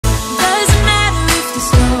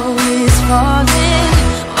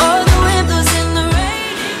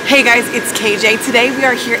Hey guys, it's KJ. Today we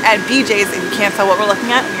are here at BJ's. If you can't tell what we're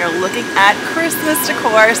looking at, we are looking at Christmas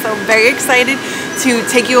decor. So very excited to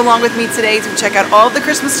take you along with me today to check out all of the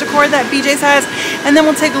Christmas decor that BJ's has. And then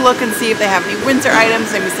we'll take a look and see if they have any winter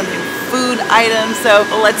items, maybe some new food items. So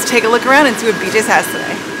let's take a look around and see what BJ's has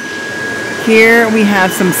today. Here we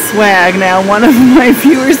have some swag. Now one of my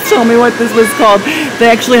viewers told me what this was called.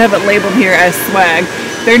 They actually have it labeled here as swag.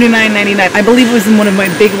 $39.99. I believe it was in one of my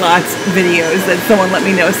Big Lots videos that someone let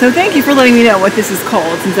me know. So thank you for letting me know what this is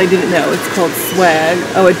called, since I didn't know. It's called swag.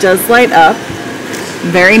 Oh, it does light up.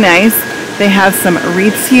 Very nice. They have some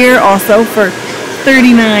wreaths here also for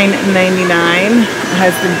 $39.99. It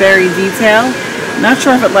has the berry detail. Not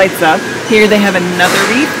sure if it lights up. Here they have another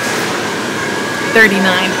wreath.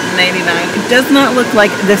 $39.99. It does not look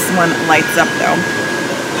like this one lights up though.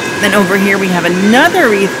 Then over here we have another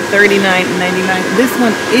wreath, $39.99. This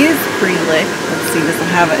one is pre-lit. Let's see, does it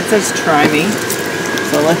have it? It says try me.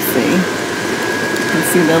 So let's see. You can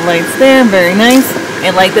see the lights there, very nice.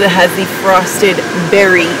 I like that it has the frosted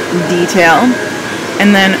berry detail.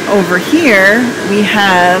 And then over here we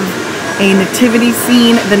have a nativity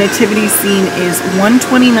scene. The nativity scene is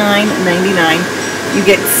 $129.99. You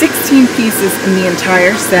get 16 pieces in the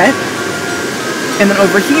entire set. And then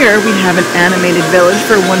over here we have an animated village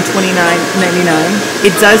for $129.99.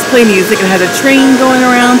 It does play music. It has a train going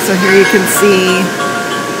around, so here you can see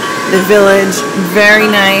the village. Very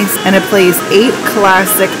nice. And it plays 8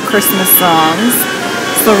 classic Christmas songs.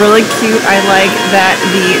 So really cute. I like that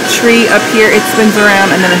the tree up here, it spins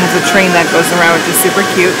around, and then it has a train that goes around, which is super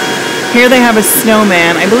cute. Here they have a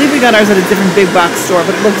snowman. I believe we got ours at a different big box store,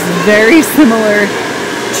 but it looks very similar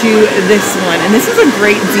to this one, and this is a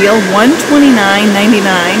great deal, $129.99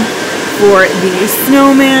 for the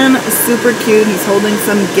snowman. Super cute. He's holding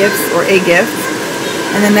some gifts or a gift.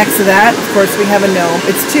 And then next to that, of course, we have a gnome.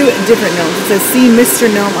 It's 2 different gnomes. It says see Mr.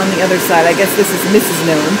 Gnome on the other side. I guess this is Mrs.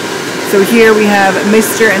 Gnome. So here we have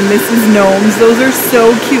Mr. and Mrs. Gnomes. Those are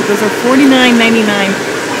so cute. Those are $49.99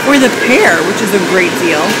 for the pair, which is a great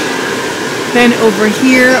deal. Then over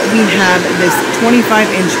here we have this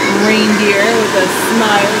 25-inch reindeer with a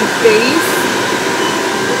smiley face.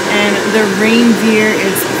 And the reindeer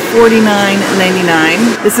is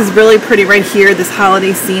 $49.99. This is really pretty right here, this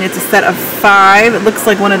holiday scene. It's a set of 5. It looks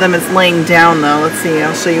like one of them is laying down though. Let's see,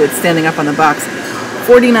 I'll show you it standing up on the box.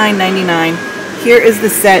 $49.99. Here is the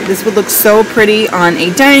set. This would look so pretty on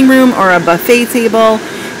a dining room or a buffet table.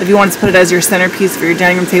 If you wanted to put it as your centerpiece for your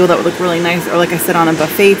dining room table, that would look really nice. Or like I said, on a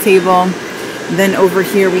buffet table. Then over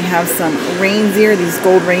here we have some reindeer, these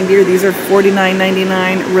gold reindeer. These are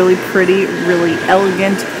 $49.99, really pretty, really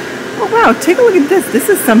elegant. Oh wow, take a look at this. This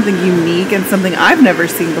is something unique and something I've never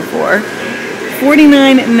seen before.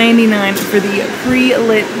 $49.99 for the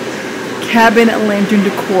pre-lit cabin lantern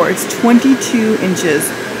decor. It's 22 inches.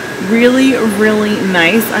 Really, really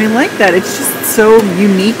nice. I like that. It's just so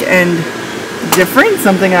unique and different,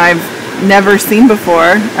 something I've never seen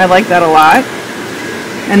before. I like that a lot.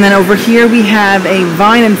 And then over here we have a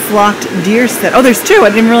vine and flocked deer set. Oh, there's 2. I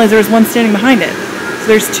didn't realize there was one standing behind it. So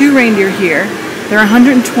there's 2 reindeer here. They're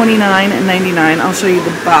 $129.99. I'll show you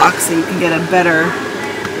the box so you can get a better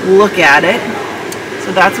look at it.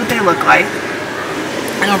 So that's what they look like.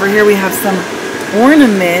 And over here we have some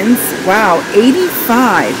ornaments. Wow,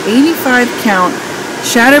 85 count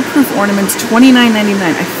shatterproof ornaments, $29.99.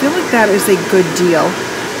 I feel like that is a good deal.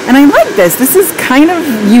 And I like this. This is kind of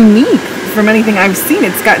unique from anything I've seen.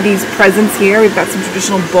 It's got these presents here. We've got some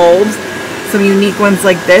traditional bulbs, some unique ones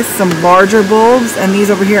like this, some larger bulbs, and these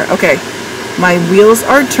over here. Okay, my wheels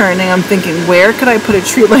are turning. I'm thinking, where could I put a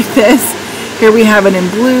tree like this? Here we have it in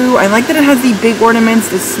blue. I like that it has the big ornaments,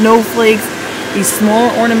 the snowflakes, these small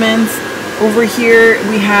ornaments. Over here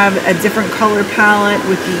we have a different color palette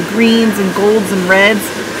with the greens and golds and reds.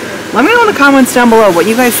 Let me know in the comments down below what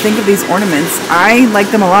you guys think of these ornaments. I like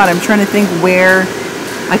them a lot. I'm trying to think where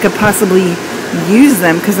I could possibly use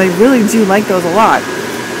them because I really do like those a lot.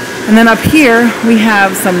 And then up here we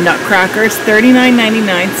have some nutcrackers,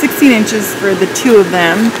 $39.99, 16 inches for the 2 of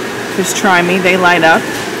them. Just try me, they light up.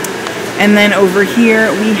 And then over here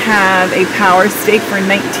we have a power stake for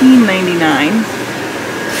 $19.99.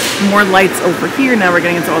 More lights over here. Now we're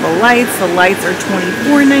getting into all the lights. The lights are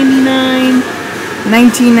 $24.99,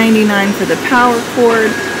 $19.99 for the power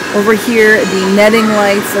cord. Over here, the netting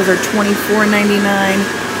lights, those are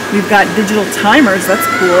 $24.99. We've got digital timers, that's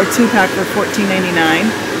cool, 2-pack for $14.99.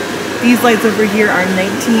 These lights over here are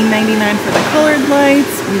 $19.99 for the colored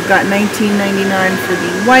lights. We've got $19.99 for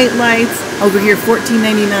the white lights. Over here,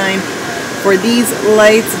 $14.99 for these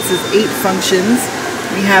lights. It says 8 functions.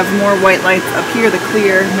 We have more white lights up here, the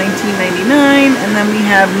clear, $19.99, and then we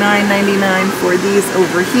have $9.99 for these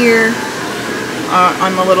over here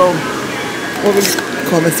on the little, what would you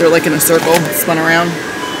call this? They're like in a circle, spun around.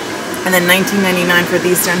 And then $19.99 for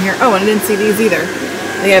these down here. Oh, and I didn't see these either.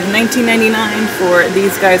 They have $19.99 for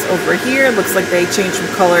these guys over here. Looks like they changed from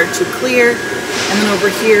color to clear. And then over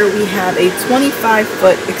here we have a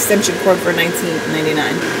 25-foot extension cord for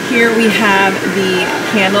 $19.99. Here we have the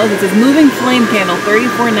candles. It says moving flame candle,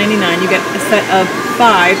 $34.99. You get a set of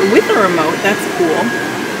 5 with a remote. That's cool.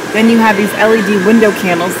 Then you have these LED window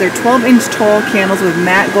candles. They're 12-inch tall candles with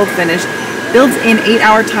matte gold finish. Built-in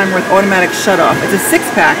 8-hour timer with automatic shut-off. It's a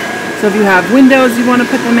 6-pack. So if you have windows you want to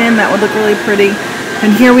put them in, that would look really pretty. And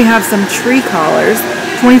here we have some tree collars,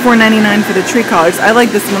 $24.99 for the tree collars. I like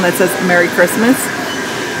this one that says Merry Christmas.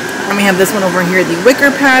 And we have this one over here, the wicker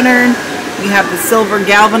pattern. We have the silver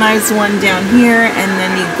galvanized one down here, and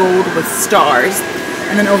then the gold with stars.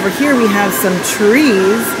 And then over here we have some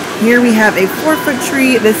trees. Here we have a 4-foot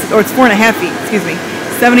tree. It's 4.5 feet, excuse me.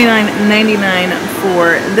 $79.99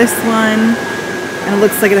 for this one. And it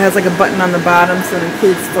looks like it has like a button on the bottom, so it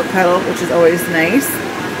includes foot pedal, which is always nice.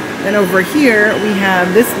 Then over here we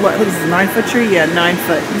have this, this is a 9-foot tree? Yeah, 9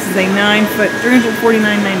 foot. This is a 9-foot,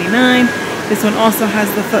 $349.99. This one also has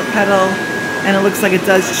the foot pedal, and it looks like it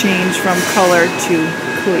does change from color to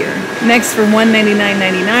clear. Next for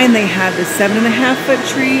 $199.99 they have the 7.5-foot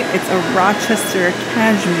tree. It's a Rochester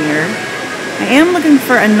cashmere. I am looking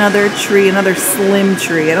for another tree, another slim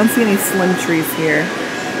tree. I don't see any slim trees here.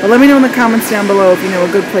 But let me know in the comments down below if you know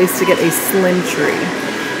a good place to get a slim tree.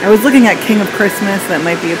 I was looking at King of Christmas. That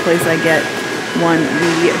might be a place I get one.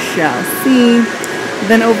 We shall see.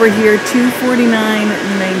 Then over here,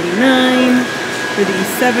 $249.99 for the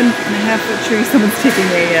 7.5-foot tree. Someone's taking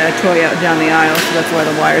a toy out down the aisle, so that's why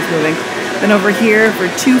the wire's moving. Then over here, for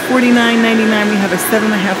 $249.99, we have a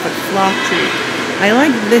 7.5-foot flock tree. I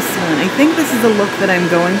like this one. I think this is the look that I'm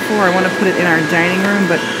going for. I want to put it in our dining room,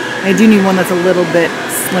 but I do need one that's a little bit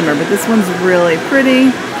slimmer. But this one's really pretty.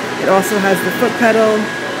 It also has the foot pedal.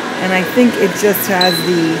 And I think it just has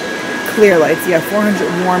the clear lights. Yeah, 400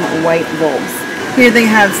 warm white bulbs. Here they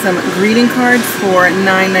have some greeting cards for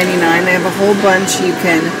 $9.99. They have a whole bunch you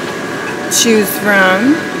can choose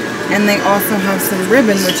from. And they also have some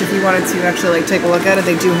ribbon, which if you wanted to actually like take a look at it,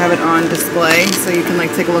 they do have it on display. So you can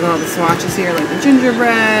like take a look at all the swatches here, like the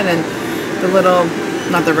gingerbread and the little,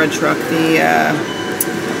 not the red truck, the,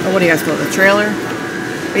 what do you guys call it, the trailer?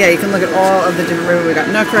 But yeah, you can look at all of the different ribbon. We got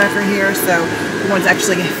Nutcracker here, so if you want to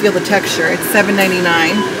actually feel the texture, it's $7.99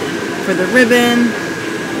 for the ribbon.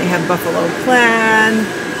 They have buffalo plaid.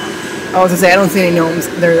 I was gonna say I don't see any gnomes.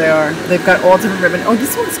 There they are. They've got all different ribbon. Oh,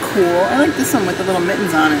 this one's cool. I like this one with the little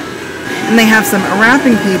mittens on it. And they have some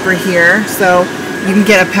wrapping paper here, so you can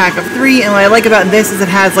get a pack of 3. And what I like about this is it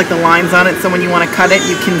has like the lines on it, so when you want to cut it,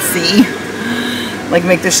 you can see, like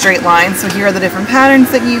make the straight lines. So here are the different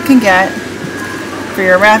patterns that you can get for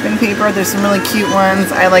your wrapping paper. There's some really cute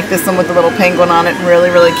ones. I like this one with the little penguin on it.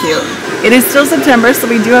 Really, really cute. It is still September, so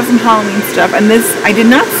we do have some Halloween stuff. And this, I did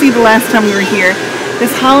not see the last time we were here.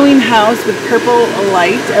 This Halloween house with purple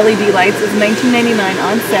light, LED lights, is $19.99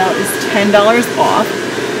 on sale. Is $10 off.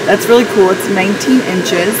 That's really cool. It's 19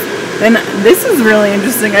 inches. Then this is really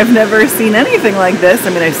interesting. I've never seen anything like this. I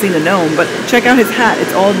mean, I've seen a gnome, but check out his hat.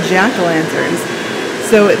 It's all jack-o'-lanterns.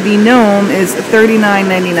 So the gnome is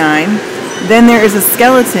 $39.99. Then there is a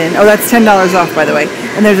skeleton. Oh, that's $10 off, by the way.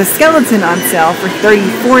 And there's a skeleton on sale for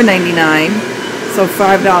 $34.99. So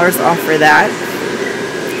 $5 off for that.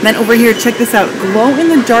 Then over here, check this out.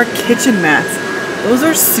 Glow-in-the-dark kitchen mats. Those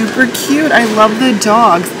are super cute. I love the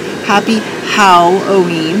dogs. Happy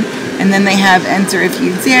Halloween. And then they have Enter If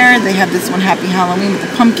You Dare. They have this one, Happy Halloween, with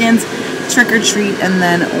the pumpkins, Trick or Treat, and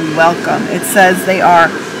then Welcome. It says they are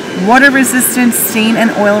water resistant, stain and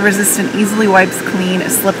oil resistant, easily wipes clean,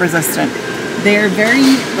 slip resistant. They're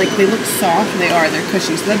very, like, they look soft. They are. They're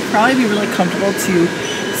cushy. So they'd probably be really comfortable to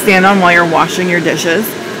stand on while you're washing your dishes.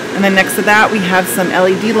 And then next to that, we have some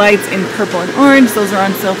LED lights in purple and orange. Those are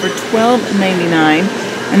on sale for $12.99.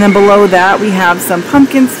 And then below that, we have some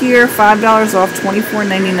pumpkins here, $5 off,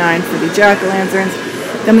 $24.99 for the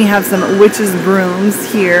jack-o'-lanterns. Then we have some witches'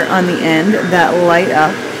 brooms here on the end that light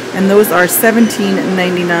up. And those are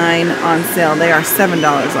 $17.99 on sale. They are $7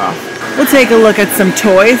 off. We'll take a look at some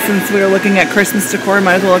toys. Since we're looking at Christmas decor,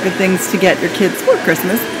 might as well look at things to get your kids for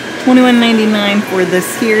Christmas. $21.99 for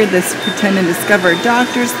this here, this Pretend and Discover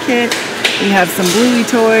Doctor's Kit. We have some Bluey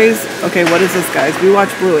toys. Okay, what is this, guys? We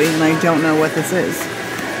watch Bluey, and I don't know what this is.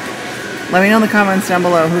 Let me know in the comments down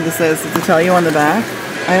below who this is. Does it tell you on the back?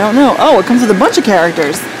 I don't know. Oh, it comes with a bunch of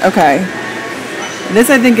characters. Okay. This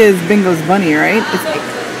I think is Bingo's bunny, right?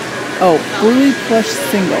 Oh, Bluey plush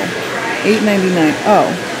single, $8.99. Oh,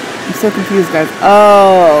 I'm so confused, guys.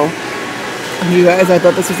 Oh, you guys, I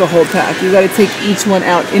thought this was a whole pack. You got to take each one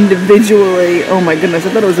out individually. Oh my goodness,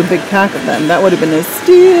 I thought it was a big pack of them. That would have been a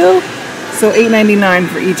steal. So $8.99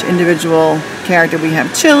 for each individual character. We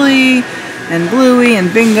have Chili and Bluey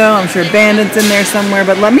and Bingo. I'm sure Bandit's in there somewhere,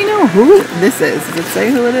 but let me know who this is. Does it say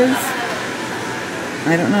who it is?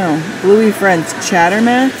 I don't know. Bluey Friends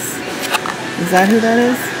Chattermax? Is that who that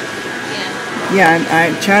is? Yeah,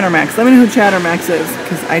 Chattermax. Let me know who Chattermax is,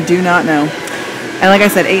 because I do not know. And like I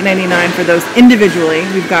said, $8.99 for those individually.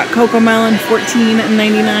 We've got Cocomelon,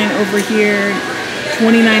 $14.99 over here.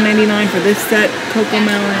 $29.99 for this set,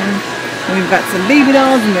 Cocomelon. And we've got some baby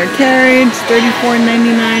dolls in their carriage,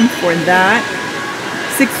 $34.99 for that.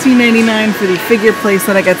 $16.99 for the figure play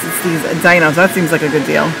set. I guess it's these dinos. That seems like a good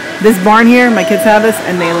deal. This barn here, my kids have this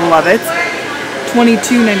and they love it.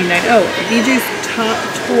 $22.99. Oh, BJ's Top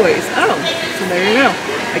Toys. Oh, so there you go.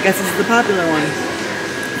 I guess this is the popular one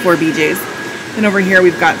for BJ's. And over here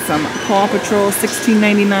we've got some Paw Patrol,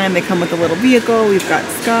 $16.99. They come with a little vehicle. We've got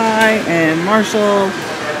Sky and Marshall,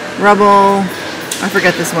 Rubble. I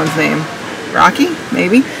forget this one's name. Rocky,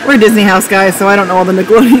 maybe? We're Disney House guys, so I don't know all the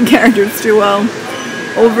Nickelodeon characters too well.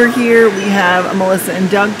 Over here we have a Melissa and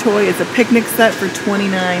Doug toy. It's a picnic set for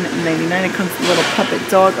 $29.99. It comes with a little puppet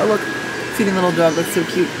dog. Oh look, feeding little dog. That's so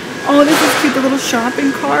cute. Oh, this is cute. The little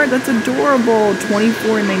shopping cart. That's adorable.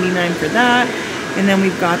 $24.99 for that. And then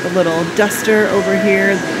we've got the little duster over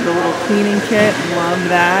here, the little cleaning kit. Love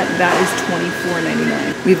that. That is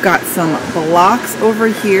 $24.99. We've got some blocks over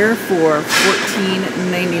here for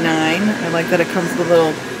 $14.99. I like that it comes with a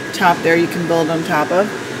little top there you can build on top of.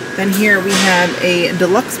 Then here we have a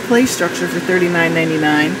deluxe play structure for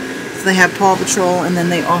 $39.99. So they have Paw Patrol, and then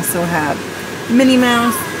they also have Minnie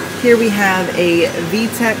Mouse. Here we have a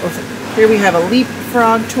VTech, here we have a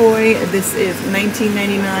Leapfrog toy. This is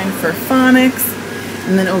 $19.99 for phonics.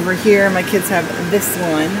 And then over here, my kids have this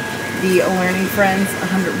one, the Learning Friends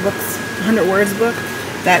 100 Words book.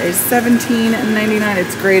 That is $17.99.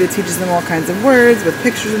 It's great. It teaches them all kinds of words with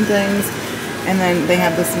pictures and things. And then they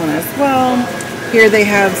have this one as well. Here they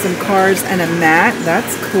have some cars and a mat.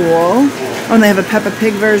 That's cool. Oh, and they have a Peppa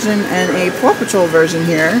Pig version and a Paw Patrol version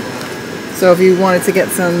here. So if you wanted to get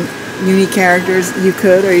some unique characters, you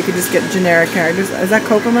could, or you could just get generic characters. Is that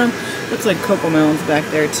Cocomelon? Looks like Cocomelon's back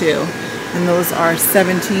there too. And those are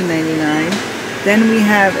 $17.99. Then we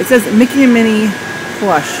have, it says Mickey and Minnie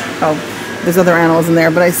plush. Oh, there's other animals in there,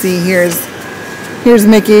 but I see here's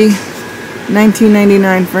Mickey,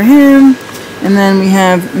 $19.99 for him. And then we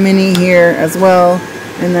have Minnie here as well.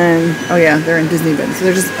 And then, oh yeah, they're in Disney bins. So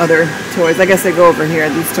they're just other toys. I guess they go over here,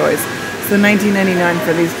 these toys. So $19.99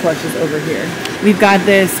 for these plushes over here. We've got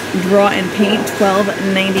this draw and paint,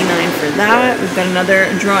 $12.99 for that. We've got another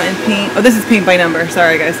draw and paint. Oh, this is paint by number.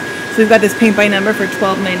 Sorry, guys. So we've got this paint by number for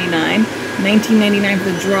 $12.99. $19.99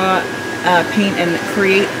 for the draw, paint, and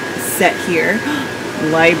create set here.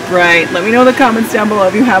 Light Bright. Let me know in the comments down below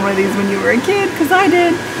if you had one of these when you were a kid, because I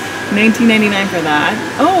did. $19.99 for that.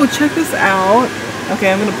 Oh, check this out. Okay,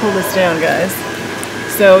 I'm going to pull this down, guys.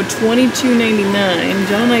 So $22.99.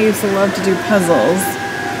 John and I used to love to do puzzles.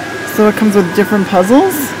 So it comes with different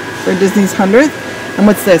puzzles for Disney's 100th. And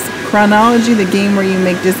what's this? Chronology, the game where you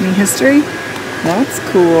make Disney history. That's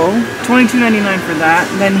cool. $22.99 for that.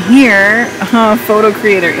 Then here, Photo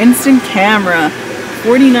Creator, Instant Camera.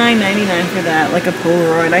 $49.99 for that, like a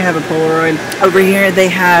Polaroid. I have a Polaroid. Over here they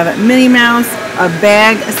have Minnie Mouse, a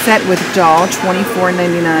bag set with doll, $24.99.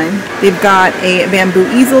 They've got a bamboo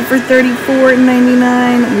easel for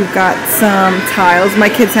 $34.99. We've got some tiles. My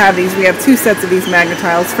kids have these. We have 2 sets of these Magna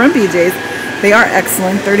tiles from BJ's. They are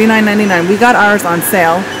excellent, $39.99. We got ours on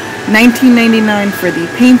sale. $19.99 for the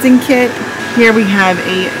painting kit. Here we have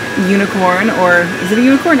a unicorn, or is it a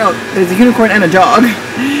unicorn? No, there's a unicorn and a dog.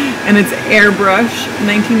 And it's airbrush,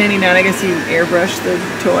 $19.99. I guess you airbrush the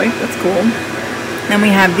toy. That's cool. Then we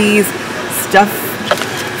have these stuffies.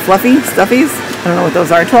 I don't know what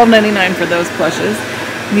those are. $12.99 for those plushes.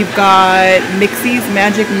 We've got Mixies,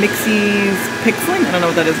 Magic Mixies Pixeling. I don't know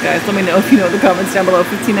what that is, guys. Let me know if you know in the comments down below.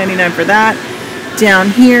 $15.99 for that.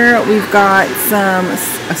 Down here we've got some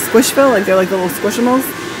a Squishville, like they're like little Squishimals.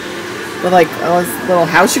 With like a little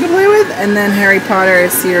house you can play with. And then Harry Potter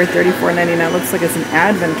is here, $34.99. Looks like it's an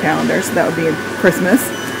advent calendar, so that would be Christmas.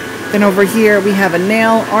 Then over here we have a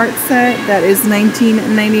nail art set that is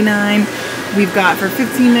 $19.99. We've got for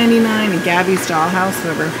 $15.99 Gabby's Dollhouse,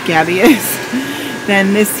 whoever Gabby is.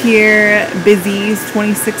 Then this here, Busy's,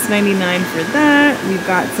 $26.99 for that. We've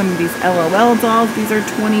got some of these LOL dolls. These are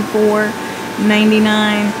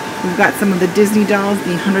 $24.99. We've got some of the Disney dolls,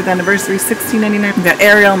 the 100th anniversary, $16.99. We've got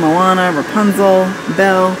Ariel, Moana, Rapunzel,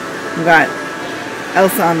 Belle. We've got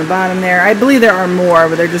Elsa on the bottom there. I believe there are more,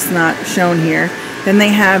 but they're just not shown here. Then they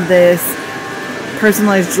have this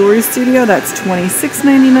personalized jewelry studio. That's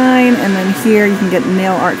 $26.99. And then here you can get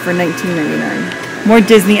nail art for $19.99. More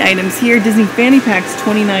Disney items here. Disney fanny packs,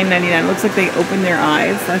 $29.99. Looks like they open their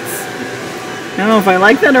eyes. I don't know if I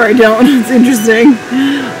like that or I don't. It's interesting.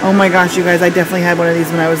 Oh my gosh, you guys, I definitely had one of these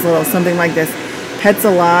when I was little. Something like this. Pets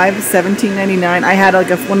Alive, $17.99. I had like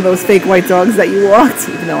one of those fake white dogs that you walked,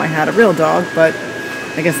 even though I had a real dog, but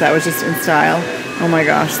I guess that was just in style. Oh my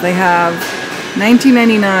gosh, they have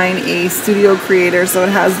 $19.99, a studio creator, so it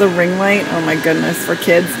has the ring light. Oh my goodness, for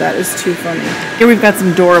kids, that is too funny. Here we've got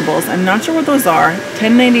some Doorables. I'm not sure what those are.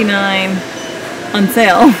 $10.99 on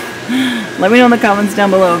sale. Let me know in the comments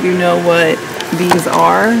down below if you know what these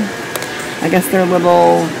are. I guess they're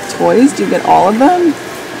little toys. Do you get all of them?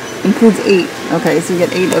 Includes 8. Okay, so you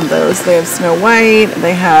get 8 of those. They have Snow White,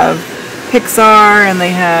 they have Pixar, and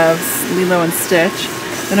they have Lilo and Stitch.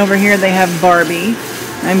 Then over here they have Barbie.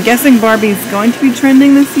 I'm guessing Barbie's going to be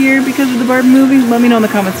trending this year because of the Barbie movie. Let me know in the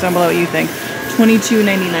comments down below what you think.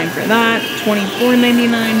 $22.99 for that.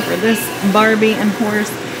 $24.99 for this Barbie and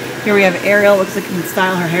horse. Here we have Ariel. Looks like you can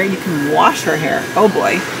style her hair. You can wash her hair. Oh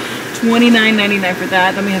boy. $29.99 for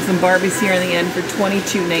that. Then we have some Barbies here in the end for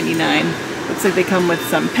 $22.99. Looks like they come with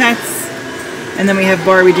some pets. And then we have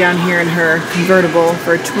Barbie down here in her convertible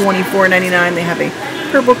for $24.99. They have a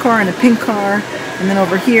purple car and a pink car. And then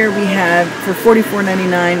over here we have for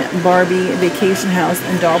 $44.99 Barbie Vacation House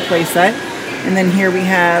and Doll Playset. And then here we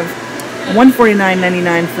have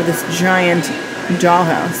 $149.99 for this giant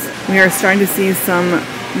dollhouse. We are starting to see some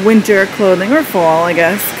winter clothing, or fall, I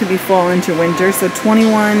guess. Could be fall into winter. So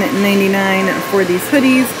 $21.99 for these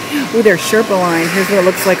hoodies. Ooh, they're Sherpa line. Here's what it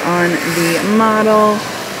looks like on the model.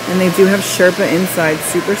 And they do have Sherpa inside,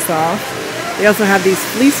 super soft. They also have these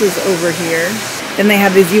fleeces over here. Then they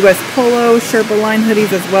have these US Polo Sherpa line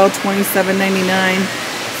hoodies as well, $27.99.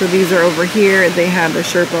 So these are over here. They have the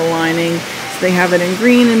Sherpa lining. So they have it in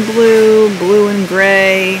green and blue, blue and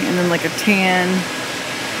gray, and then like a tan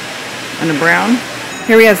and a brown.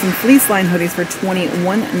 Here we have some fleece line hoodies for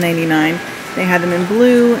 $21.99. They have them in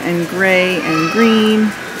blue and gray and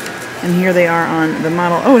green. And here they are on the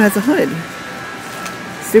model. Oh, it has a hood.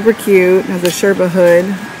 Super cute. It has a Sherpa hood.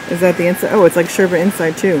 Is that the inside? Oh, it's like Sherpa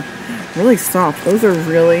inside too. Really soft. Those are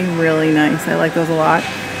really, really nice. I like those a lot.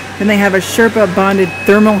 Then they have a Sherpa bonded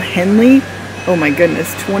thermal Henley. Oh my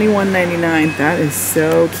goodness, $21.99. That is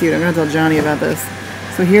so cute. I'm going to tell Johnny about this.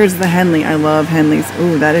 So here's the Henley. I love Henleys.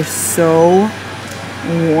 Ooh, that is so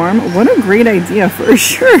warm. What a great idea for a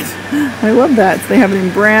shirt. I love that. So they have it in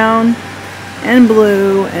brown and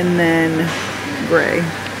blue and then gray.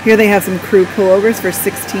 Here they have some crew pullovers for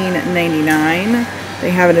 $16.99. They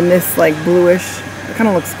have it in this like bluish, it kind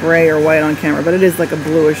of looks gray or white on camera, but it is like a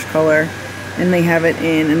bluish color. And they have it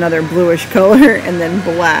in another bluish color and then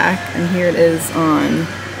black. And here it is on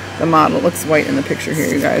the model. It looks white in the picture here,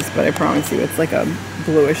 you guys, but I promise you it's like a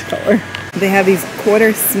bluish color. They have these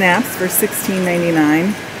quarter snaps for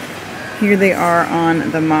 $16.99. Here they are on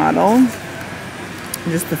the model,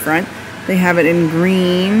 just the front. They have it in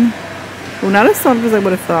green. Well, not as soft as I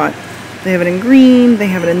would have thought. They have it in green. They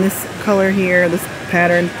have it in this color here, this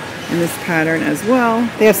pattern, and this pattern as well.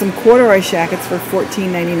 They have some corduroy shackets for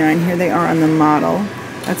 $14.99. Here they are on the model.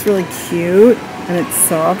 That's really cute, and it's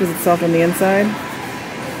soft. Is it soft on the inside?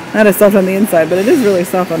 Not as soft on the inside, but it is really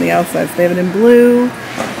soft on the outside. So they have it in blue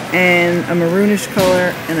and a maroonish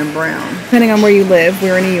color and a brown. Depending on where you live,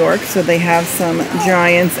 we're in New York, so they have some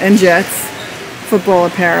Giants and Jets football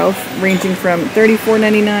apparel ranging from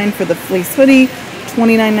 $34.99 for the fleece hoodie,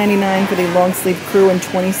 $29.99 for the long sleeve crew, and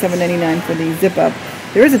 $27.99 for the zip up.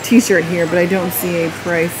 There is a t-shirt here, but I don't see a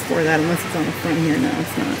price for that unless it's on the front here. No,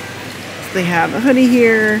 it's not. So they have a hoodie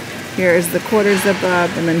here. Here is the quarter zip up,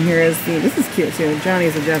 and then here is the, this is cute too.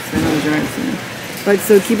 Johnny's a Jets fan, I'm a Giants fan. But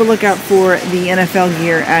so keep a lookout for the NFL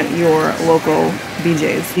gear at your local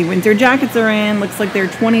BJ's. The winter jackets are in. Looks like they're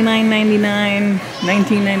 $29.99,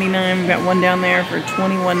 $19.99. We've got one down there for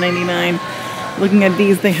 $21.99. Looking at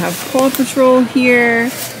these, they have Paw Patrol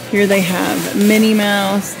here. Here they have Minnie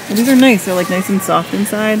Mouse. Well, these are nice. They're like nice and soft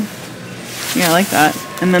inside. Yeah, I like that.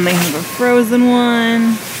 And then they have a Frozen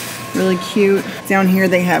one. Really cute. Down here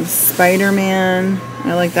they have Spider-Man.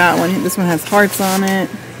 I like that one. This one has hearts on it.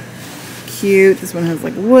 Cute. This one has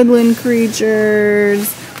like woodland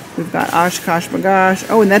creatures. We've got Oshkosh Bagosh.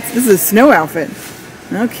 Oh, and this is a snow outfit.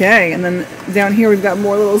 Okay, and then down here we've got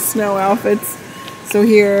more little snow outfits. So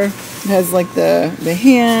here it has like the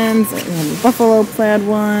hands. We have the buffalo plaid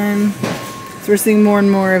one. So we're seeing more and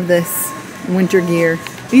more of this winter gear.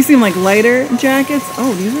 These seem like lighter jackets.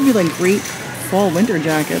 Oh, these would be like great fall winter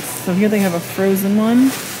jackets. So here they have a Frozen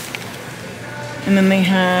one. And then they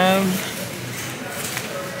have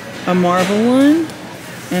a Marvel one.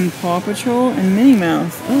 And Paw Patrol and Minnie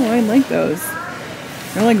Mouse. Oh, I like those.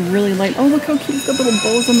 They're like really light. Oh, look how cute. It's got little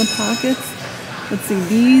bows on the pockets. Let's see.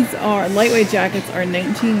 These are lightweight jackets are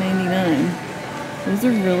 $19.99. Those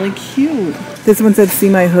are really cute. This one said "See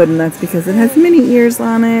My Hood," and that's because it has Minnie ears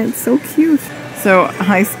on it. It's so cute. So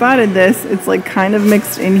I spotted this. It's like kind of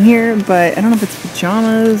mixed in here, but I don't know if it's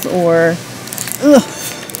pajamas or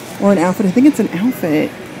an outfit. I think it's an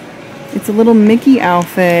outfit. It's a little Mickey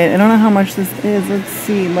outfit. I don't know how much this is. Let's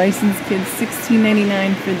see. Licensed kids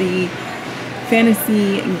 $16.99 for the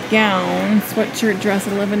fantasy gown. Sweatshirt dress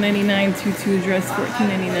at $11.99. Tutu dress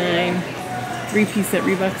 $14.99. 3-piece set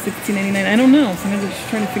Reebok $16.99. I don't know. So I'm just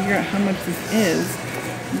trying to figure out how much this is.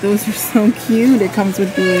 Those are so cute. It comes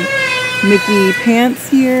with the Mickey pants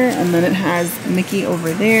here, and then it has Mickey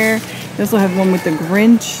over there. They also have one with the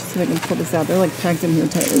Grinch. So I can pull this out. They're like packed in here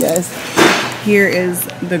tightly, guys. Here is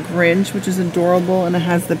the Grinch, which is adorable, and it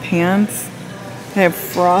has the pants. I have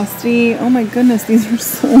Frosty. Oh my goodness, these are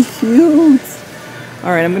so cute.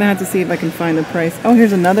 All right, I'm gonna have to see if I can find the price. Oh,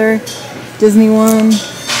 here's another Disney one.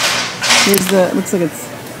 Here's the, looks like it's,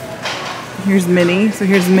 here's Minnie. So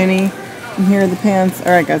here's Minnie, and here are the pants.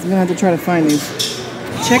 All right, guys, I'm gonna have to try to find these.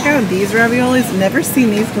 Check out these raviolis. Never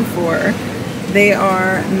seen these before. They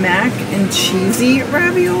are mac and cheesy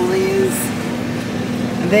raviolis.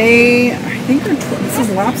 They, I think they're, this is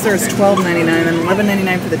lobster is $12.99 and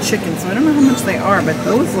 $11.99 for the chicken, so I don't know how much they are, but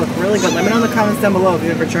those look really good. Let me know in the comments down below if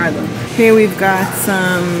you've ever tried them. Here we've got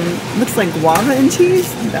some, looks like guava and cheese.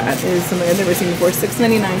 That is something I've never seen before.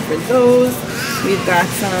 $6.99 for those. We've got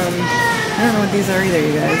some, I don't know what these are either,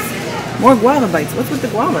 you guys. More guava bites. What's with the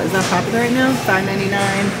guava? Is that popular right now? $5.99.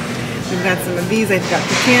 We've got some of these. I've got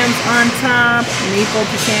pecans on top, maple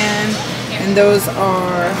pecan. And those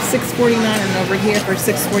are $6.49, and over here for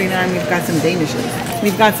 $6.49 we've got some Danishes.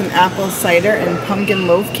 We've got some apple cider and pumpkin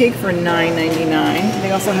loaf cake for $9.99.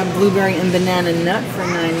 They also have blueberry and banana nut for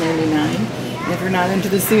 $9.99. And if you're not into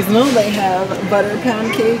the seasonal, they have butter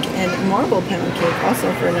pound cake and marble pound cake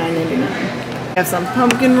also for $9.99. We have some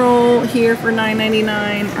pumpkin roll here for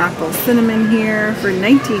 $9.99, apple cinnamon here for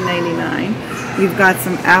 $19.99. We've got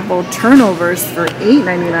some apple turnovers for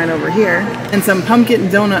 $8.99 over here, and some pumpkin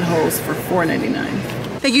donut holes for $4.99.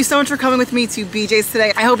 Thank you so much for coming with me to BJ's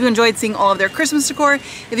today. I hope you enjoyed seeing all of their Christmas decor.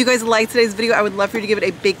 If you guys liked today's video, I would love for you to give it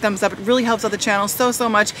a big thumbs up. It really helps out the channel so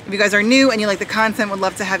much. If you guys are new and you like the content, would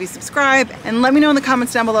love to have you subscribe. And let me know in the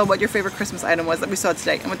comments down below what your favorite Christmas item was that we saw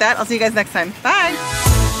today. And with that, I'll see you guys next time. Bye!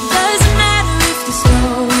 Doesn't matter if the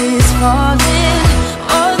snow is falling.